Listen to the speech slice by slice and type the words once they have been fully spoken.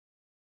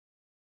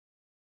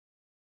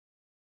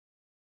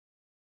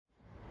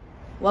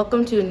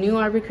Welcome to a new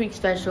Arbor Creek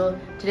special.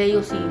 Today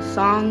you'll see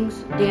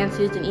songs,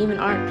 dances, and even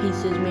art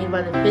pieces made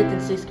by the 5th and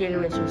 6th grade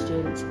enrichment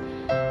students.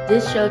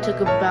 This show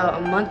took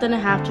about a month and a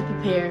half to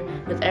prepare,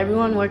 with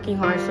everyone working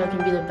hard so it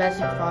can be the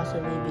best it could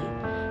possibly be.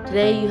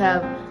 Today you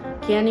have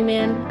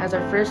Candyman as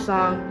our first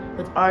song,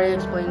 with Aria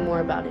explaining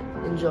more about it.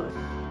 Enjoy.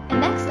 And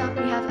next up,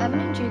 we have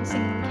Evan and Jude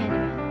singing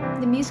Candyman.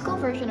 The musical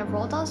version of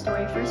Roald Dahl's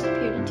story first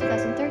appeared in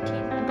 2013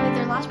 and played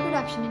their last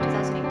production in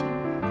 2018.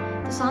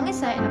 The song is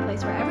set in a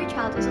place where every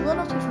child is a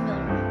little too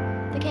familiar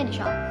with, the candy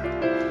shop.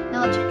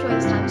 Now let's enjoy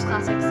this timeless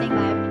classic sang by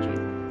Evan and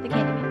Jude, The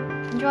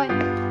Candyman. Enjoy!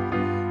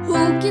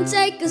 Who can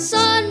take a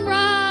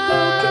sunrise? Who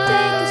can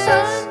take a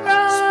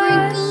sunrise?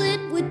 Sprinkle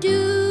it with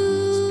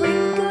dew.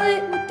 Sprinkle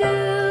it with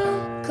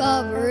dew.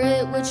 Cover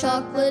it with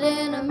chocolate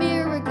and a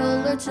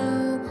miracle or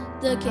two.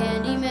 The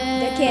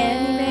Candyman. The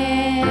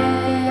Candyman.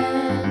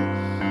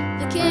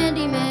 The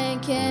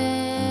Candyman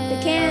can. The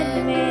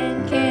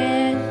Candyman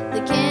can.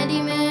 The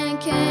Candyman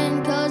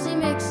can, 'cause he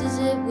mixes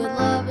it with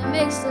love and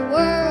makes the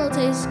world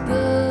taste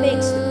good.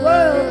 Makes the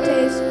world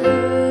taste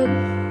good.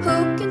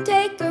 Who can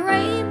take a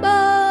rainbow?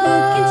 Who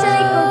can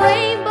take a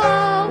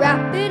rainbow?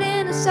 Wrap it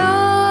in a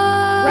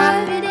sigh.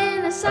 Wrap it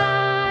in a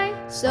sigh.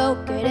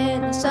 Soak it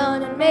in the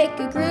sun and make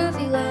a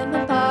groovy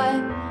lemon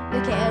pie. The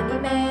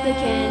Candyman. The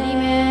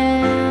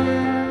Candyman.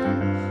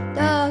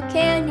 The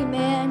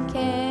Candyman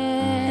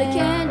can. The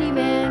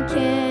Candyman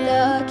can.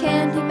 The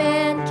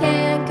Candyman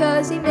can,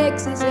 'cause he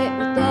mixes it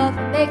with love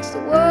and makes the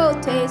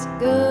world taste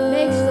good.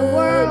 Makes the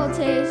world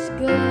taste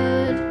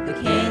good. The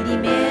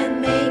Candyman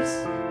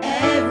makes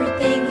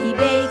everything he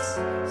bakes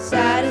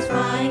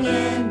satisfying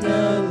and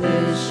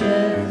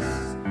delicious.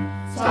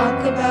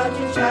 Talk about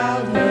your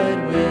childhood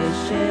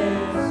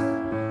wishes.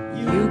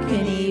 You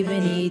can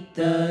even eat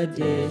the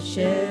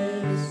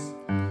dishes.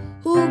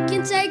 Who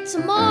can take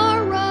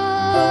tomorrow?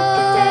 Who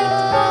can take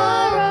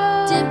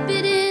tomorrow? Dip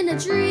it in a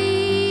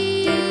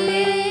dream. Dip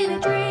it in a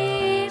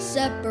dream.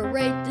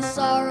 Separate the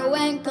sorrow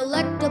and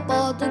collect up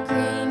all the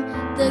cream.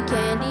 The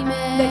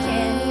Candyman. The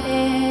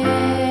Candyman.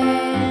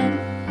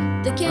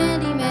 The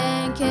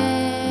Candyman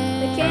can.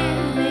 The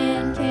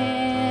Candyman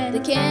can. The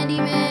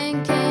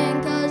Candyman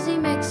can, 'cause he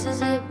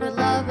mixes it with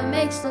love and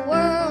makes the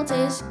world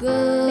taste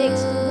good.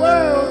 Makes the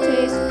world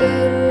taste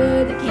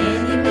good. The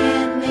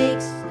Candyman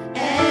makes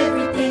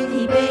everything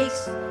he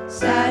bakes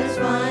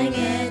satisfying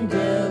and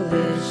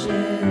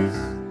delicious.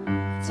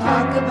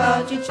 Talk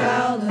about your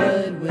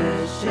childhood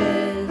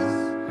wishes,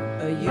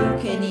 or you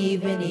can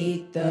even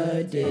eat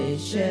the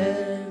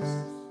dishes.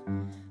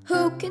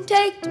 Who can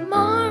take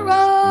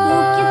tomorrow? Who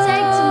can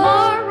take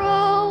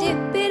tomorrow?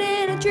 Dip it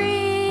in a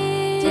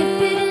dream.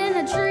 Dip it in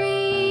a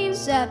dream.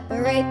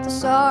 Separate the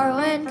sorrow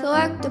and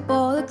collect up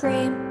all the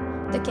cream.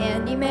 The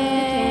Candyman.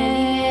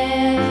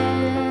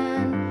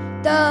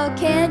 The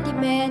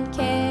Candyman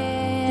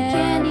can. The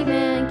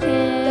Candyman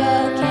can. The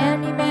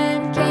Candyman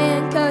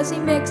can, 'cause he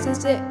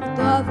mixes it with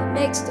love and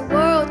makes the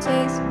world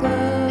taste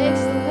good.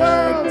 Makes the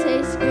world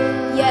taste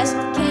good. Yes,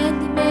 the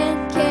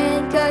Candyman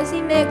can, 'cause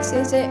he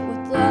mixes it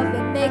with love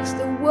and makes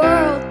the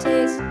world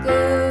taste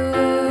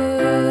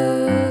good.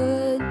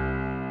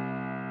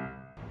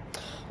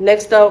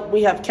 Next up,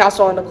 we have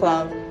Castle on the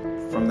Cloud.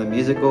 From the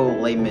musical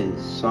Les Mis,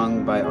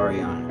 sung by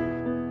Ariana.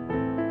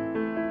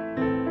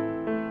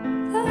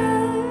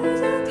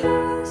 There's a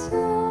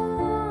castle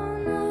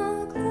on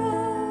a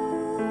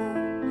cloud.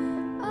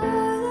 I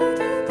like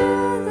to go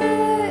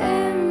there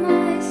in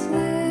my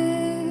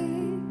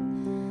sleep,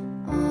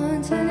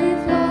 until it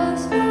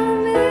falls for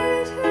me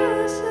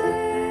to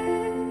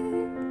sleep.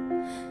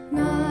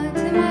 Not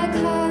in my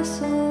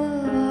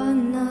castle on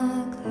a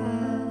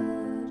cloud.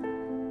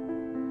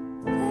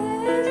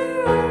 There's a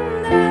room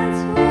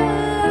that's full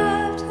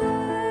of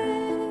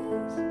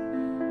toys.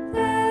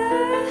 There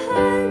are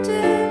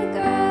 100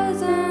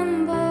 girls and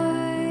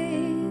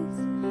boys.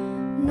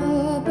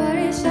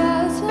 Nobody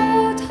shouts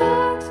or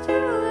talks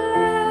too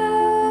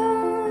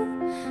loud.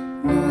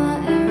 Not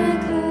in my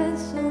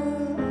castle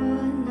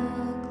on a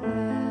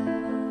cloud.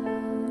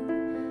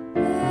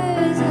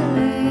 There's a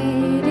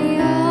lady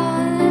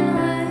all in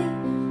white,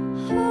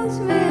 holds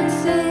me and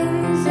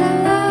sings a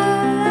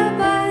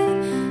lullaby.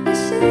 And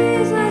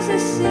she's nice to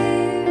see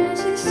and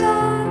she's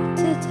soft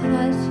to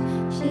touch.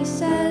 She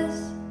says,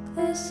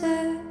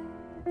 closer,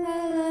 I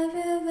love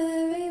you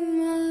very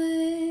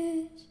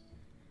much.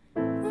 I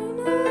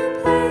know a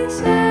place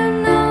where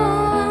no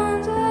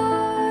one's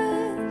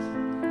watched.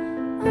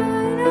 I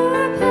know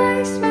a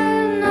place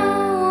where no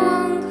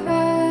one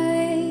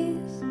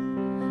cries.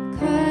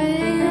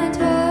 Crying at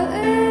all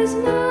is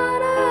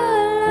not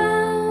allowed.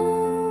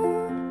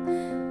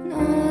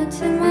 Not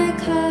in my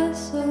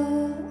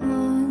castle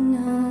on a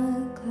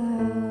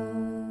cloud.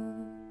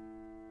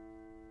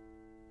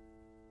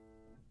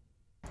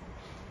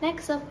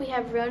 Next up, we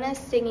have Rona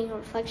singing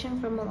Reflection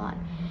from Mulan.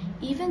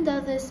 Even though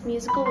this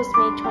musical was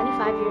made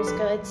 25 years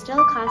ago, it's still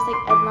a classic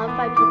and loved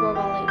by people of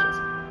all ages.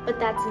 But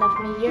that's enough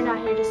of me. You're not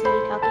here to see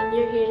me talking.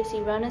 You're here to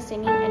see Rona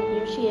singing, and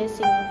here she is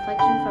singing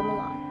Reflection from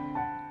Mulan.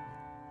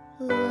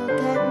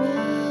 Look at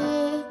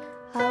me,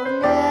 I'll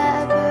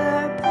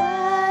never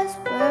pass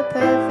for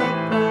perfect.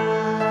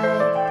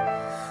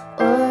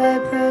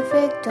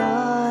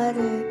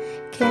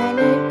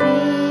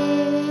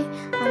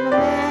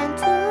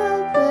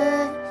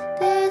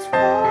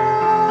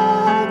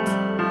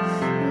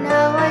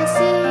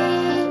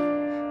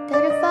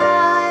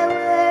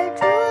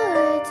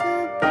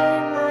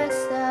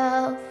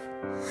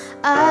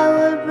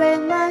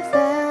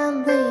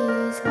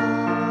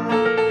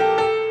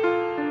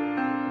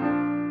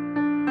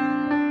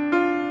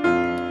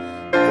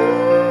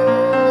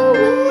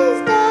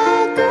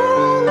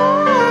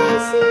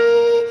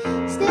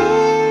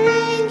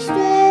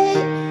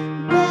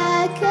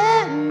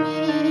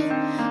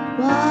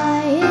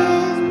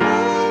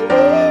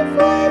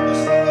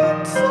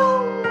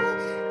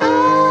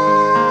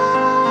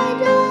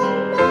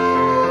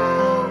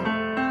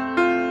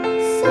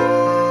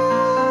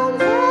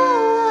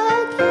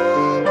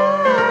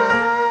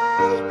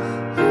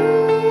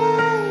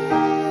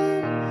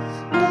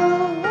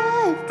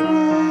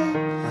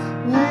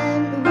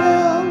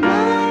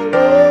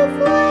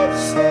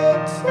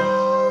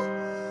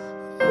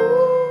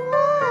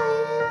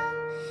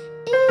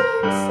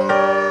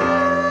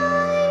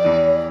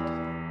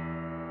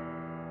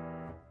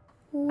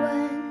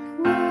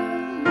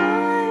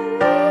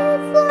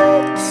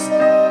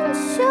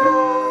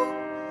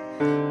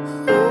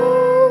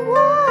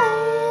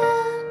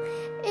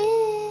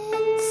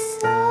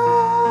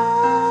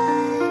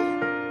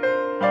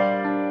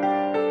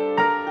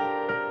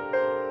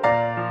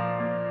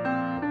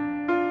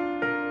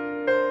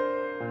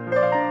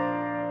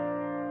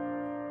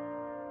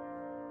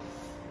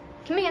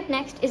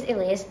 next is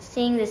Ilias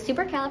singing the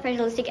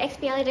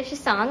supercalifragilisticexpialidocious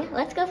song,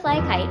 Let's Go Fly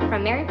a Kite,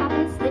 from Mary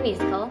Poppins the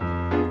Musical.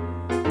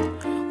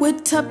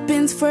 With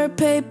tuppence for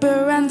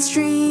paper and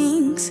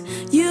strings,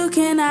 you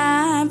can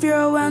have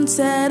your own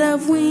set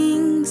of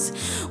wings.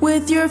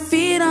 With your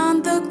feet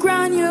on the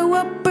ground, you're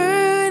a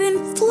bird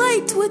in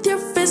flight, with your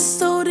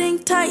fists holding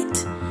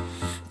tight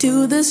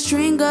to the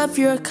string of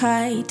your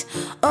kite.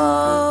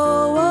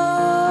 Oh,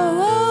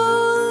 oh,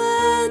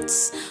 oh,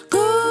 let's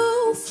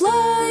go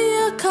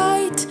fly a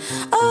kite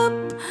up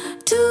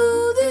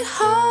to the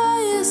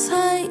highest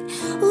height.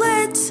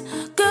 Let's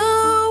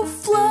go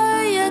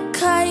fly a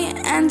kite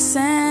and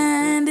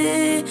send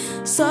it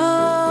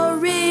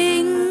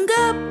soaring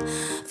up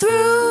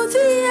through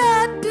the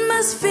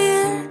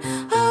atmosphere,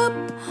 up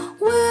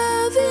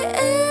where the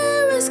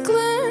air is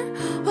clear.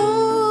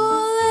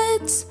 Oh,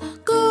 let's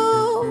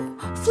go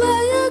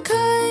fly a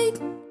kite.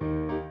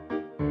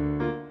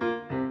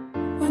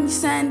 When you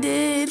send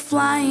it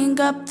flying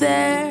up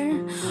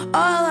there,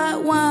 all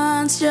at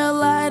once you're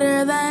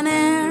lighter than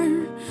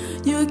air.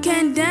 You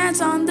can dance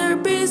on the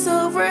breeze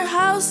over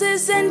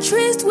houses and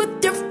trees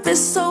with your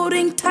fists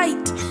holding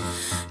tight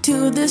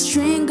to the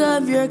string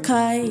of your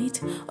kite.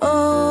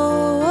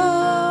 Oh,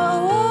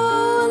 oh,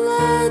 oh,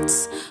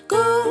 let's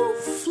go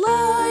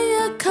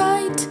fly a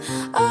kite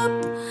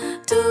up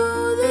to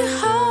the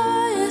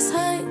highest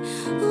height.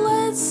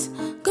 Let's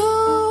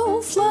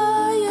go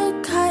fly a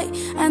kite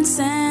and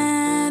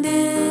send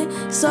it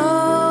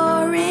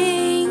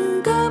soaring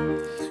up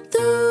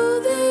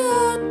through the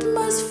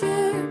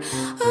atmosphere,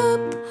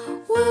 up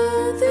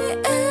where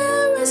the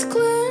air is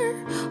clear.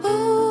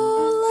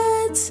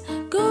 Oh, let's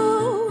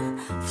go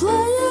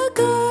fly a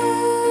kite.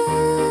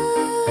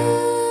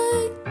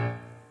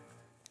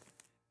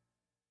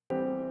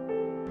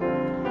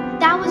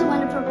 That was a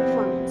wonderful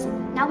performance.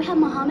 Now we have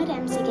Muhammad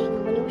M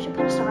singing When You Wish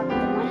Upon a Star by the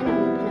one and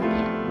only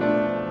Pinocchio.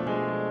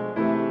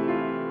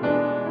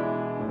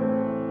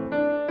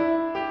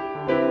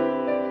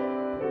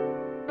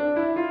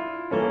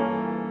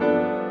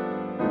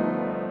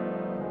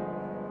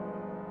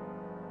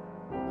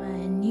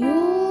 When you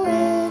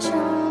wish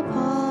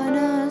upon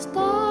a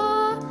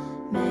star,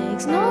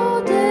 makes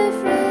no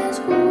difference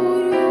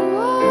who you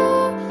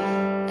are.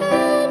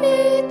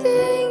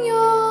 Anything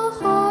your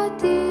heart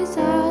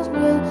desires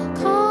will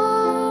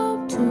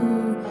come to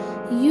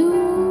you.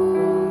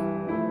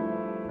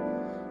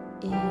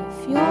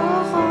 If your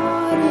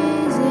heart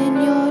is in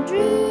your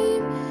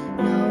dream,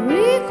 no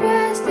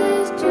request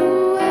is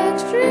too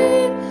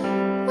extreme.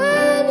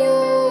 When you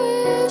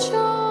wish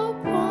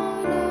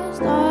upon a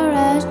star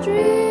as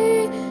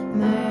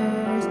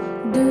dreamers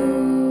do,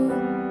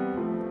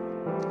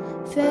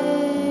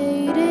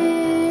 fate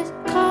is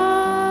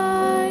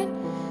kind.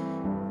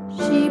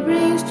 She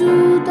brings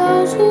to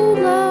those who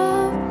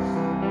love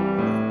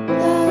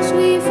the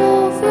sweet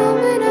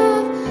fulfillment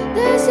of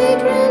their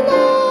secret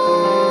longing.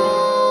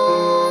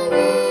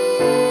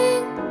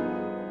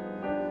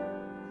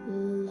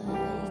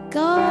 Like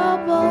a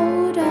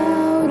boat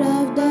out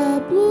of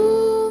the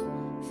blue,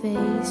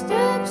 fate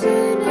steps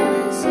in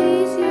and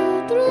sees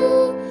you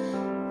through.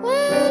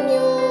 When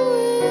you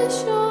wish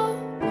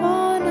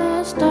upon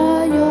a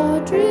star, your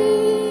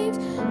dreams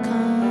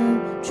come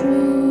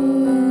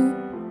true.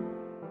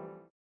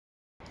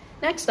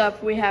 Next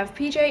up, we have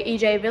PJ,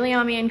 EJ,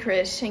 Viliami, and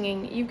Chris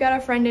singing You've Got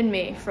a Friend in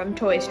Me from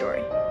Toy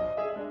Story.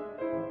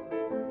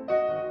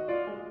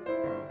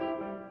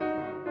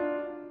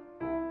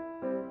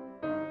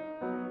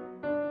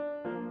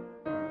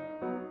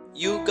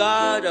 You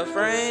got a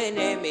friend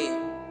in me.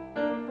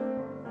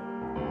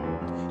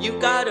 You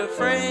got a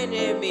friend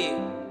in me.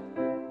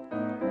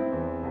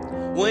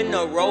 When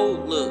the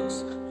road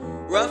looks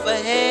rough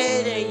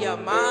ahead and you're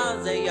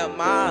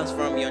miles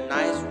from your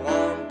nice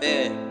warm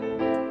bed,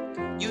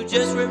 you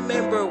just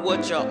remember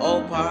what your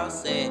old pa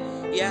said.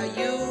 Yeah,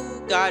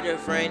 you got a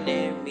friend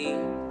in me.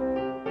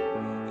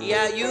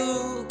 Yeah,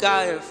 you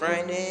got a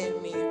friend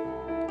in me.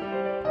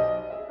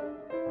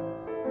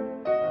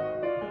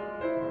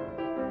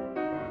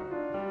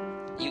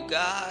 You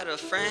got a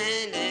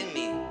friend in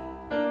me.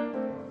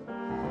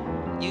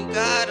 You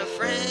got a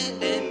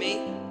friend in me.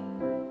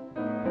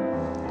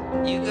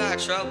 You got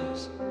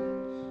troubles,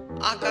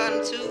 I got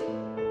them too.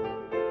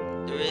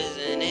 There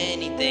isn't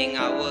anything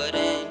I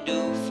wouldn't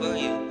do for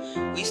you.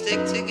 We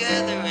stick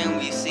together and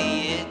we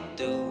see it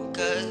through.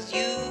 Cause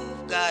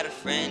you've got a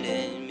friend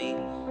in me.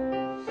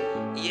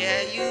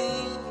 Yeah,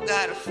 you've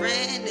got a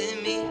friend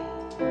in me.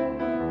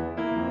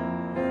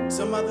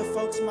 Some other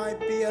folks might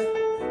be a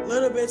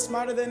little bit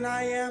smarter than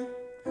I am,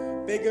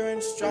 bigger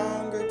and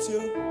stronger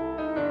too,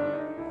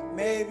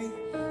 maybe.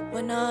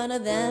 But none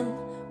of them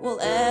will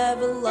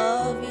ever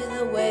love you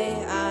the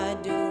way I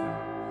do.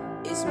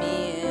 It's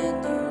me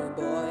and you,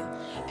 boy.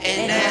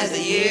 And as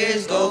the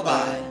years go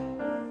by,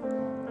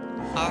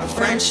 our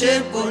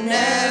friendship will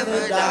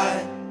never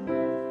die.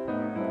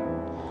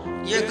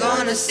 You're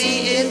gonna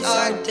see it's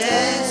our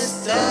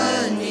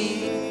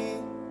destiny.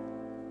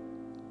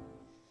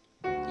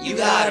 You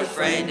got a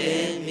friend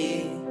in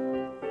me.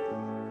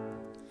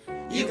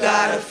 You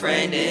got a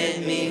friend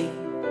in me.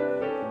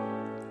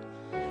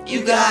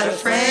 You got a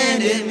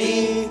friend in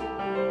me.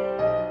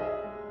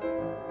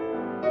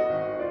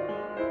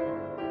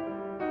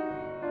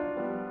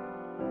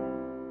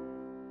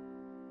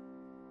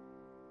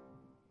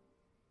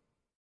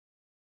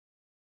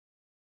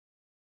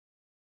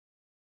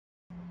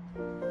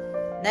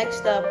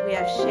 Next up, we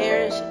have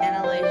Cherish and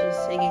Elijah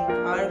singing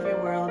Part of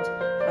Your World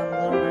from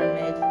Little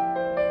Mermaid.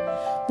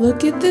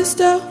 Look at this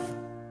stuff,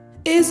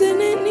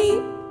 isn't it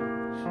neat?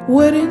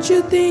 Wouldn't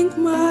you think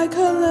my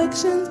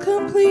collection's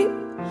complete?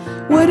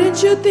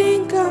 Wouldn't you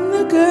think I'm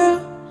the girl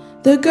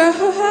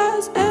who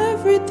has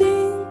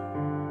everything?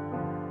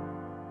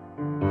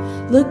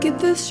 Look at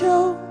this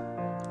show,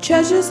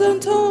 treasures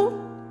untold.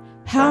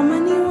 How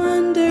many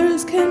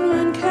wonders can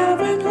one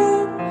cavern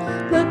hold?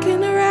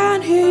 Looking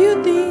around here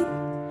you think,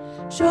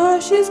 sure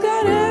she's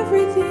got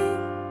everything.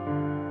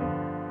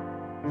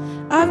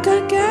 I've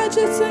got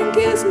gadgets and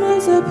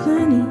gizmos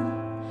aplenty.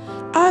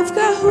 I've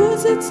got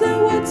who's its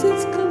and what's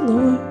its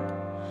galore.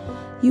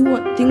 You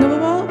want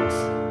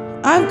thingamabobs?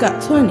 I've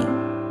got 20.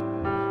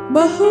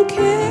 But who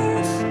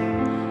cares?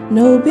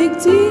 No big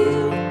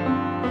deal.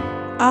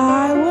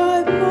 I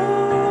want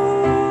more.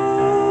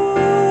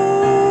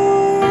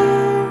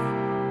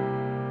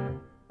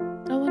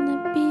 I wanna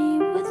be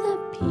where the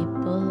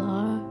people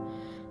are.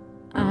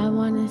 I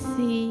wanna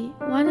see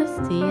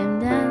them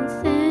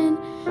dancing,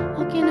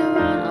 walking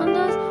around on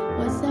those,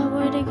 what's that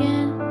word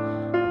again?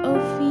 Oh,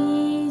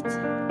 feet.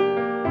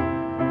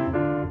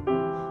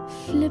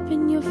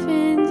 Flipping your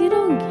fins, you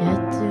don't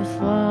get too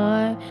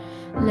far.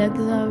 Legs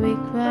are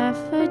required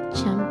for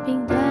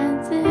jumping,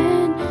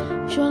 dancing,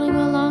 strolling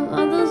along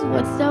on those,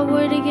 what's that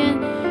word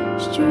again?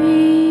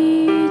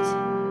 Streets.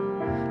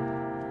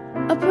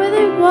 I'd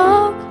rather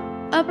walk,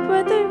 I'd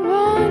rather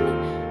run,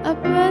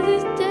 I'd rather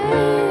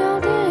stay all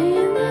day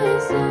in the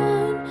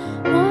sun,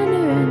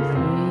 wandering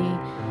free.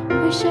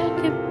 Wish I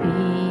could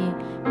be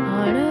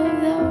part of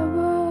the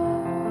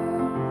world.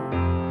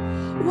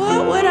 What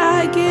would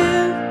I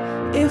give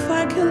if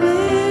I could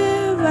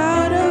live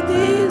out of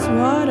these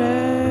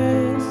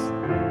waters?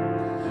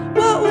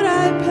 What would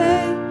I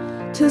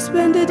pay to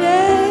spend a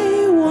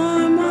day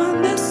warm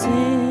on the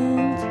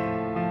sand?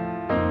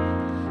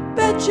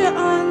 Bet you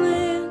on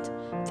land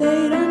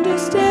they'd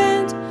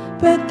understand,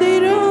 but they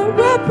don't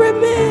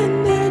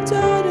reprimand their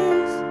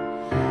daughters.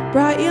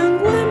 Bright young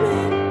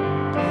women,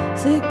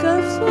 sick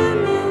of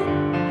swimming,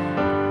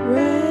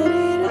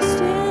 ready to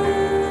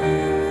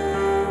stand,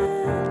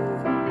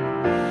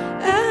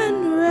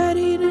 and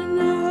ready to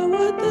know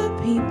what the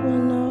people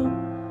know.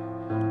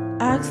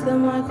 Ask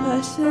them my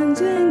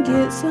questions and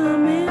get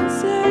some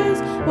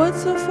answers.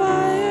 What's a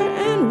fire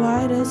and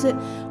why does it,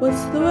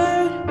 what's the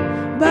word,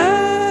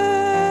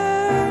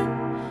 burn?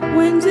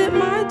 When's it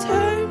my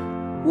turn?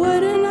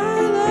 Wouldn't I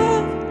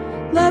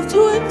love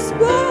to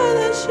explore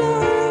the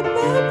shore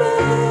above?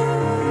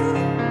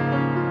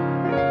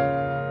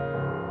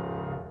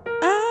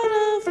 Out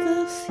of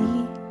the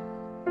sea,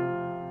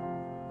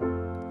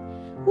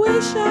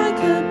 wish I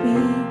could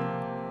be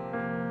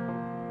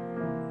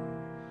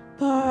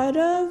part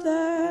of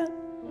that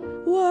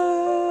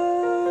world.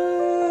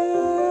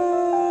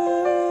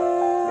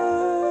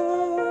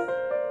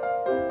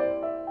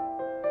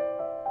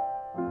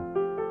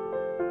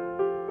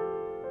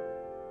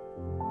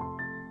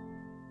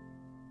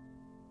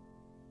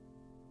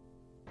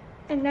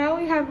 And now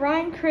we have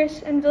Ryan,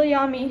 Chris, and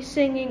Vilyami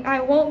singing I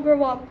Won't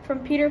Grow Up from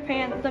Peter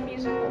Pan, the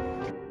musical.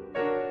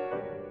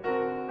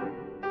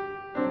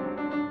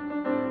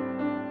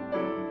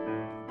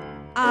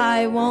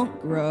 I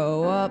won't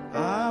grow up.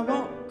 I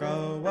won't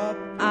grow up.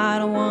 I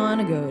don't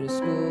wanna go to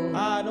school.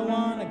 I don't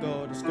wanna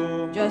go to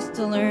school. Just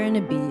to learn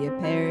to be a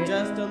parrot.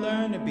 Just to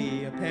learn to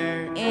be a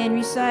parrot. And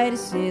recite a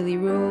silly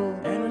rule.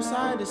 And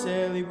recite a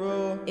silly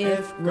rule.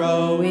 If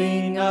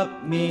growing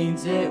up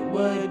means it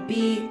would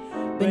be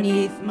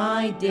beneath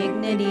my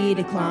dignity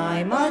to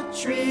climb a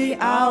tree,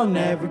 I'll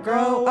never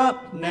grow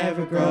up,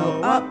 never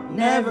grow up,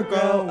 never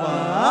grow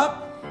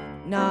up.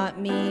 Not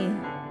me.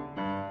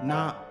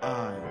 Not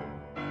I.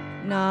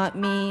 Not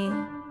me.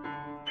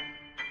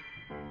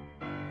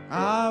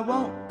 I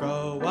won't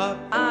grow up.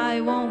 I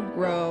won't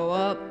grow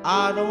up.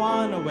 I don't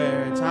wanna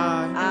wear a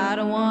tie. I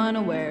don't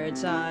wanna wear a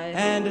tie.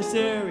 And a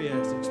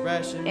serious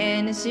expression.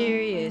 And a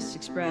serious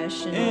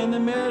expression. In the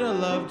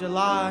middle of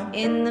July.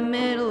 In the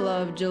middle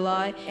of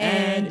July.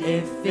 And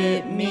if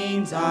it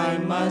means I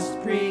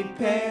must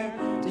prepare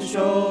to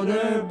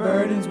shoulder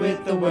burdens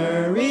with the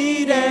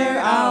worried air,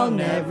 I'll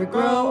never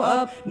grow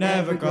up,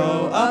 never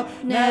grow up,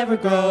 never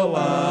grow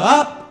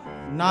up.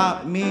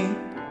 Not me.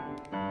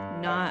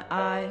 Not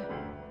I.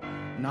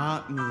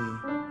 Not me.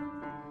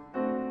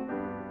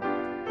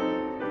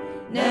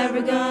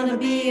 Never gonna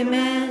be a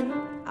man.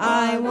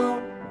 I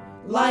won't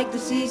like to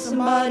see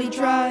somebody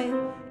try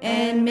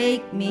and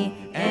make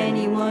me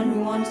anyone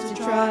who wants to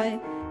try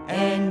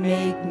and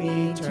make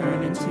me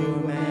turn into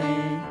a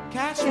man.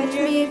 Catch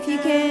me if you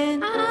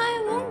can.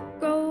 I won't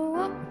grow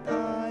up.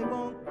 I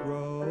won't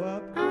grow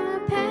up. A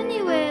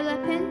penny will I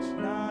pinch.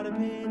 Not a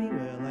penny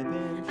will I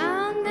pinch.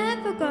 I'll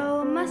never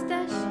grow a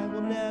mustache. I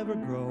will never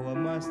grow a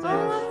mustache. mustache.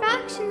 Oh, a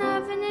fraction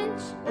of an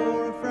inch.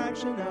 Or a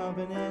fraction of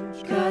an inch.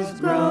 'Cause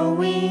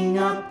growing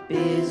up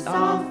is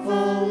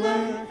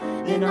awfuler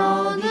than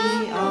all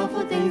the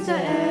awful things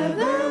I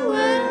ever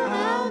were.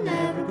 I'll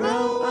never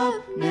grow up,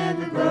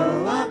 never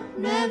grow up,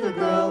 never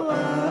grow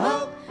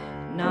up.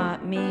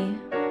 Not me.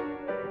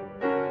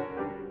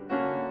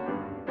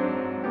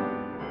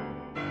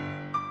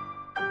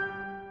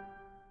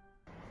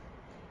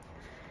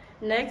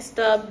 Next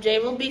up, Jay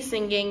will be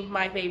singing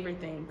My Favorite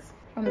Things.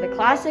 From the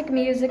classic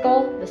musical,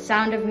 The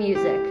Sound of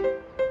Music.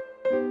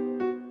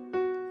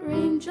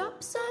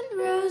 Raindrops on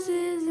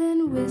roses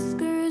and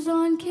whiskers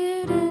on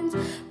kittens,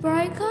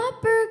 bright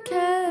copper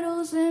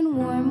kettles and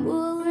warm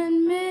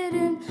woolen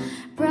mittens,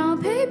 brown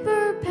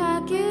paper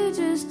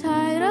packages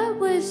tied up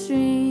with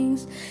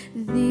strings.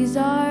 These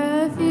are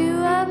a few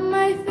of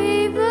my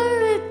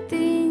favorite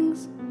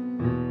things.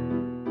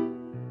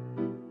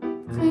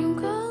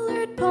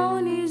 Cream-colored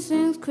ponies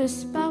and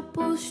crisp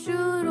apple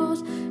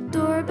strudels,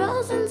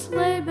 doorbells and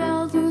sleigh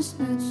bells and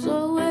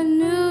schnitzel and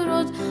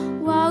noodles,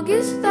 wild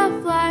geese that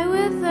fly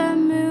with the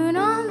moon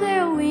on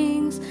their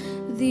wings.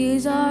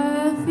 These are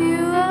a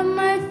few of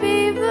my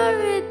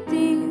favorite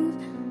things.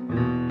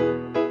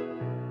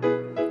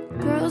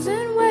 Girls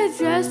in white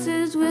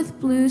dresses with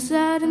blue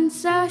satin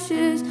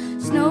sashes,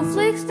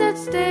 snowflakes that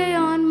stay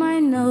on my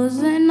nose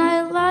and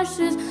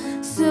eyelashes,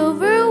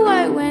 silver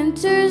white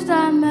winters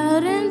that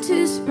melt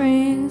into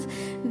springs.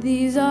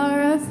 These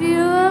are a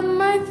few of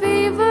my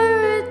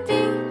favorite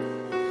things.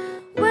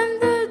 When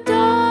the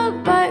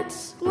dog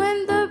bites,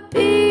 when the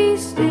bee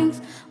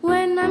stings,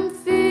 when I'm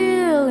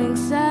feeling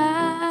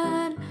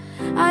sad,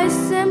 I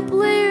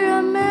simply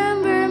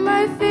remember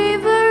my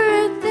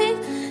favorite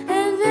things,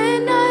 and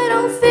then I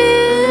don't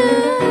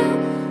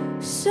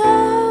feel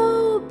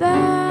so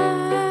bad.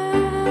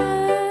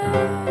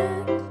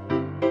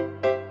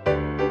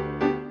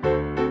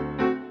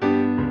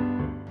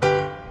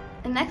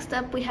 And next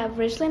up, we have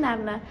Ridgeline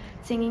Adna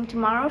singing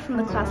Tomorrow from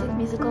the classic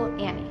musical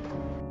Annie.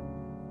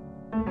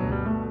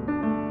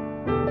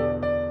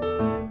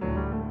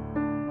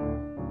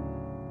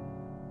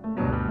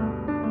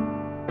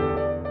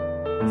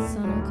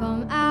 Sun will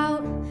come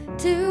out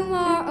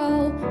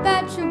tomorrow.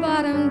 Bet your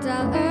bottom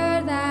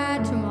dollar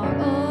that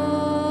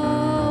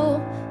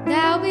tomorrow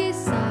there'll be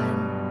sun.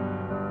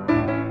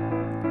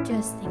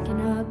 Just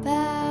thinking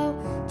about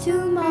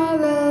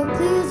tomorrow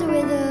clears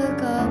away the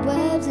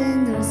cobwebs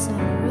and the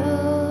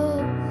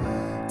sorrow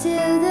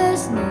till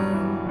there's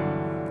none.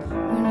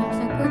 When I'm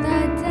stuck with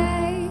that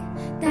day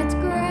that's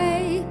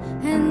gray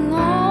and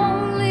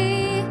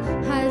lonely,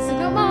 I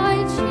stick up my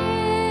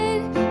chin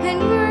and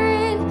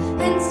grin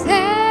and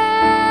say,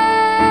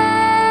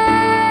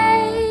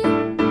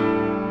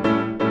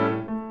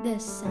 the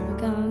sun will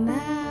come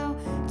out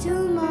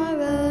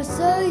tomorrow,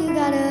 so you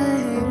gotta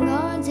hang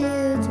on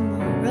till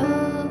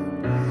tomorrow.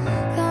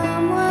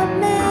 Come what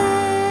may.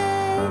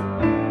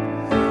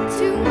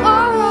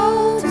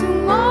 tomorrow,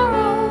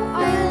 tomorrow,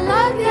 I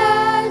love ya.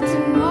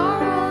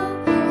 Tomorrow,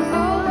 you're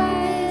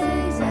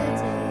always a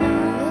day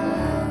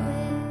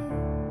away.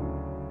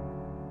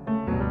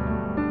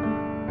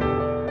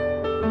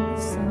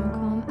 The sun will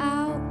come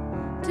out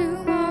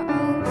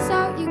tomorrow, so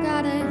you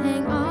gotta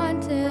hang on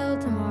till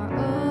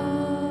tomorrow.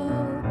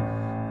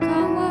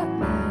 Come what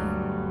may.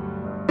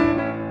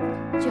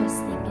 Just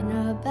thinking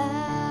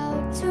about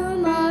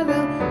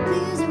tomorrow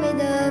clears away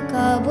the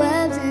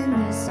cobwebs and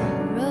the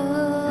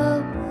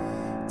sorrow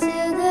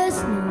till there's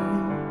none.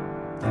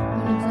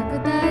 When I'm stuck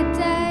with that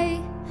day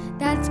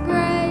that's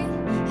gray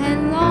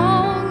and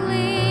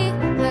lonely,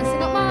 I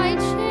stick up my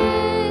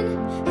chin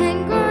and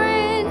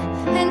grin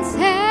and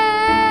say,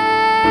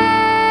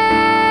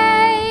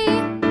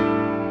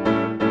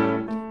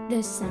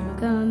 The sun will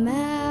come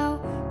out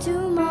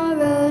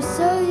tomorrow,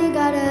 so you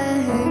gotta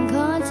hang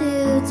on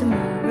till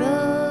tomorrow.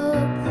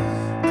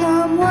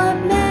 Come what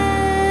may.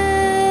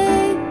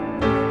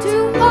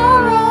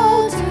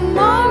 tomorrow,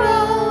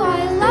 tomorrow,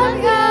 I love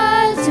ya.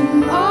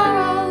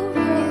 Tomorrow,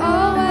 you're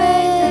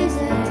always a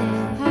day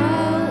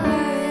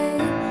away.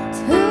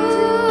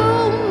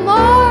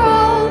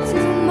 Tomorrow,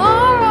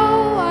 tomorrow,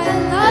 I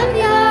love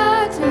ya.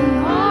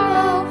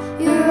 Tomorrow,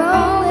 you're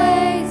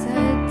always a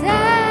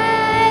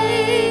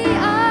day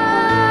away.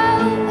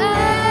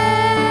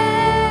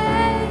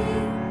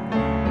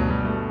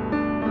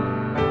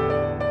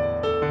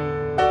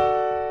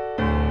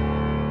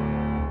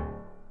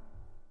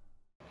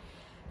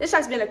 This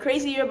has been a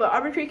crazy year, but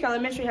Arbor Creek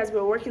Elementary has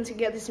been working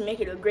together to make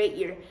it a great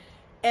year.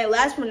 And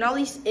last but not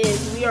least is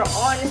we are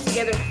all in this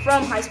together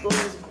from High School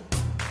Musical.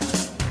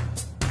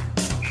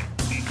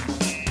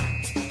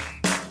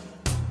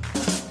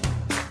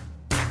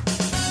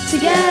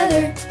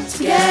 Together,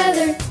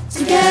 together,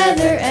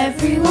 together,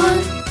 everyone.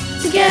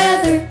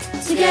 Together,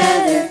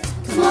 together,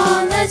 come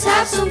on, let's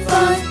have some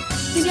fun.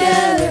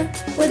 Together,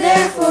 we're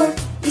there for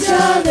each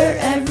other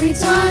every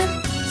time.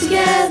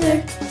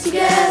 Together,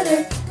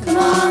 together, come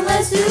on,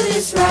 let's do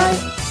this right.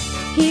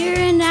 Here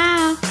and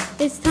now,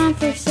 it's time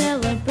for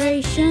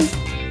celebration.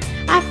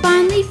 I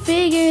finally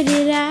figured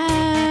it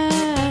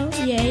out,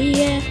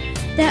 yeah,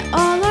 that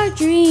all our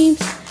dreams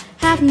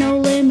have have no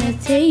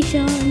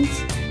limitations.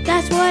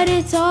 That's what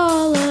it's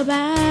all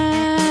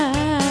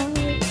about.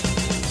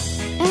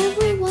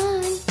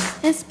 Everyone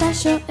is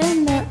special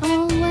in their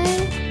own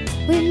way.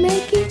 We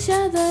make each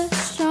other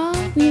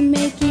strong. We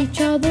make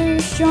each other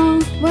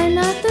strong. We're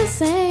not the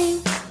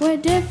same. We're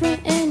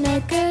different in a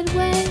good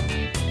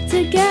way.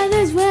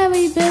 Together's where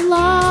we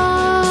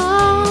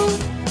belong.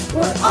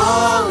 We're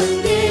all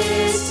in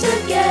this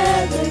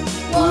together.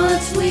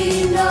 Once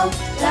we know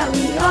that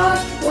we are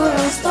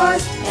world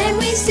stars, and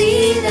we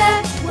see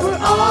that we're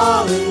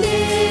all in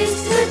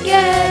this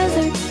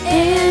together.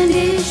 And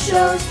it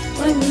shows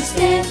when we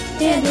stand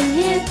hand in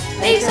hand,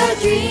 makes our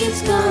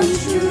dreams come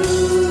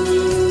true.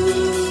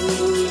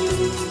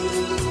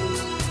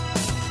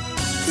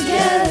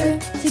 Together,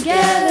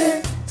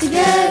 together,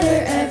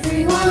 together,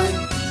 everyone.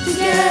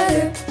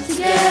 Together,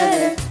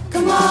 together,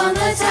 come on,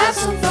 let's have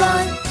some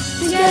fun.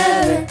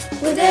 Together,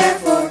 we're there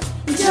for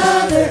each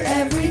other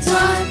every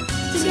time.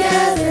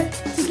 Together,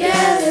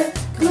 together,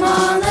 come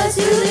on, let's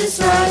do this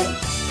right.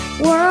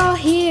 We're all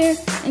here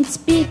and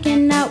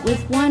speaking out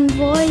with one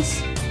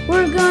voice.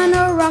 We're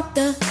gonna rock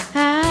the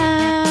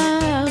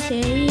house,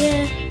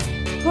 yeah.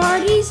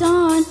 Party's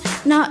on,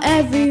 now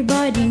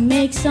everybody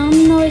make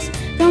some noise.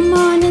 Come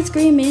on and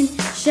scream and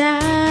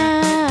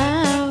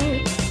shout.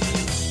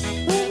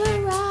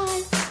 We'll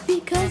rise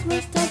because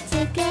we're stuck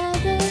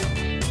together.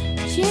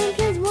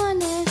 Champions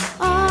won it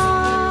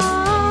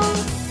all.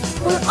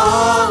 We're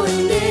all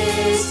in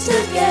this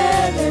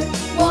together.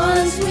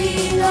 Once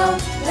we know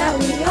that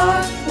we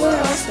are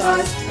world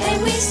stars,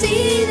 and we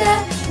see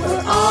that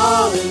we're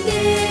all in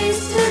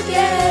this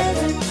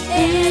together.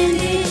 And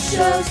it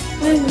shows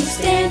when we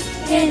stand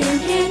hand in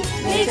hand,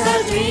 makes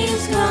our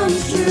dreams come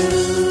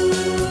true.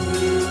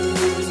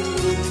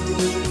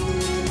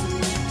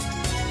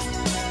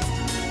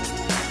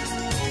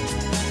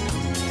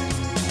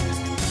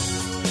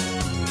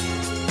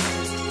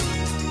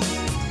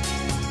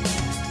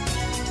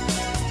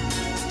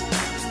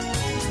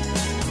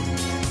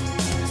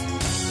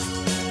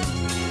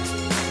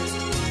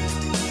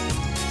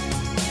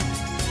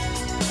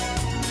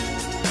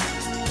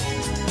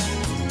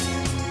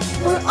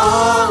 We're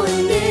all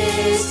in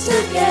this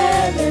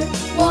together.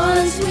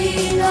 Once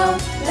we know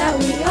that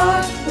we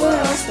are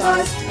world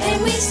stars,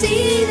 and we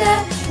see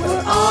that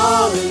we're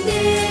all in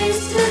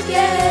this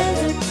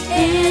together.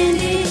 And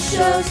it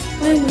shows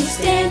when we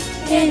stand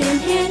hand in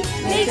hand,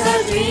 makes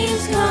our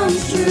dreams come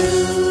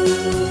true.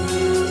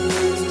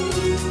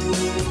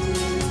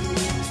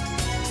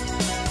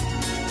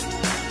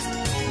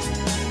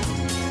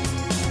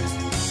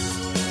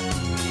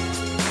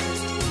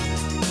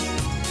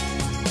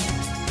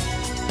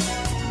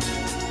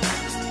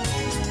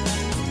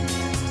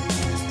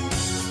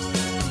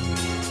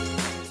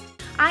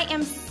 I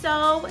am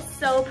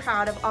so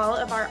proud of all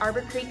of our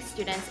Arbor Creek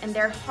students and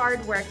their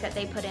hard work that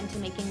they put into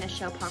making this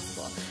show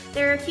possible.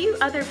 There are a few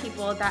other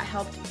people that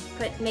helped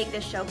make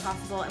this show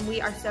possible, and we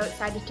are so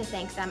excited to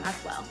thank them as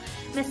well.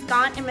 Ms.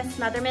 Gaunt and Ms.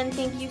 Smotherman,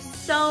 thank you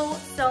so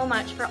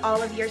much for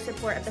all of your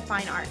support of the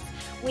fine arts.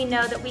 We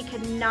know that we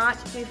could not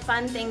do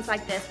fun things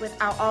like this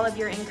without all of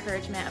your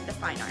encouragement of the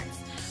fine arts.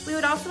 We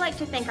would also like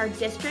to thank our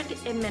district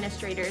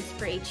administrators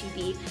for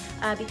HEB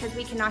because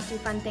we cannot do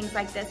fun things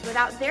like this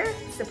without their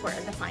support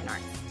of the fine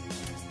arts.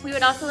 We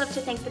would also love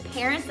to thank the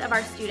parents of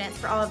our students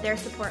for all of their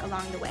support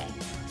along the way.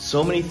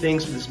 So many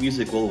things for this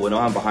musical went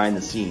on behind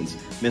the scenes.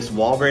 Miss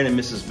Walburn and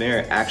Mrs.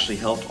 Merritt actually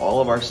helped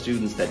all of our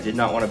students that did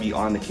not want to be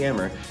on the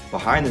camera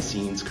behind the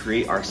scenes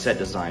create our set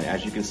design,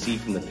 as you can see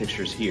from the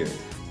pictures here.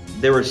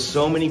 There were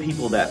so many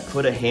people that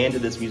put a hand to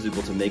this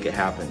musical to make it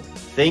happen.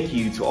 Thank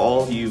you to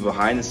all of you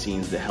behind the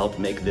scenes that helped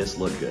make this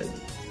look good.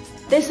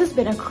 This has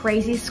been a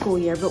crazy school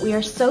year, but we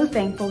are so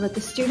thankful that the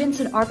students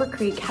in Arbor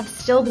Creek have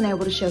still been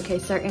able to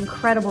showcase their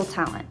incredible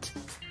talent.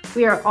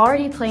 We are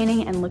already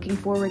planning and looking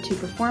forward to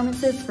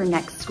performances for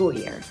next school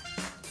year.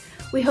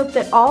 We hope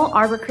that all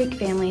Arbor Creek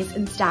families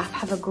and staff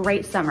have a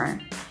great summer,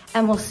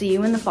 and we'll see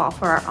you in the fall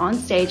for our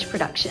on-stage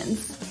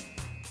productions.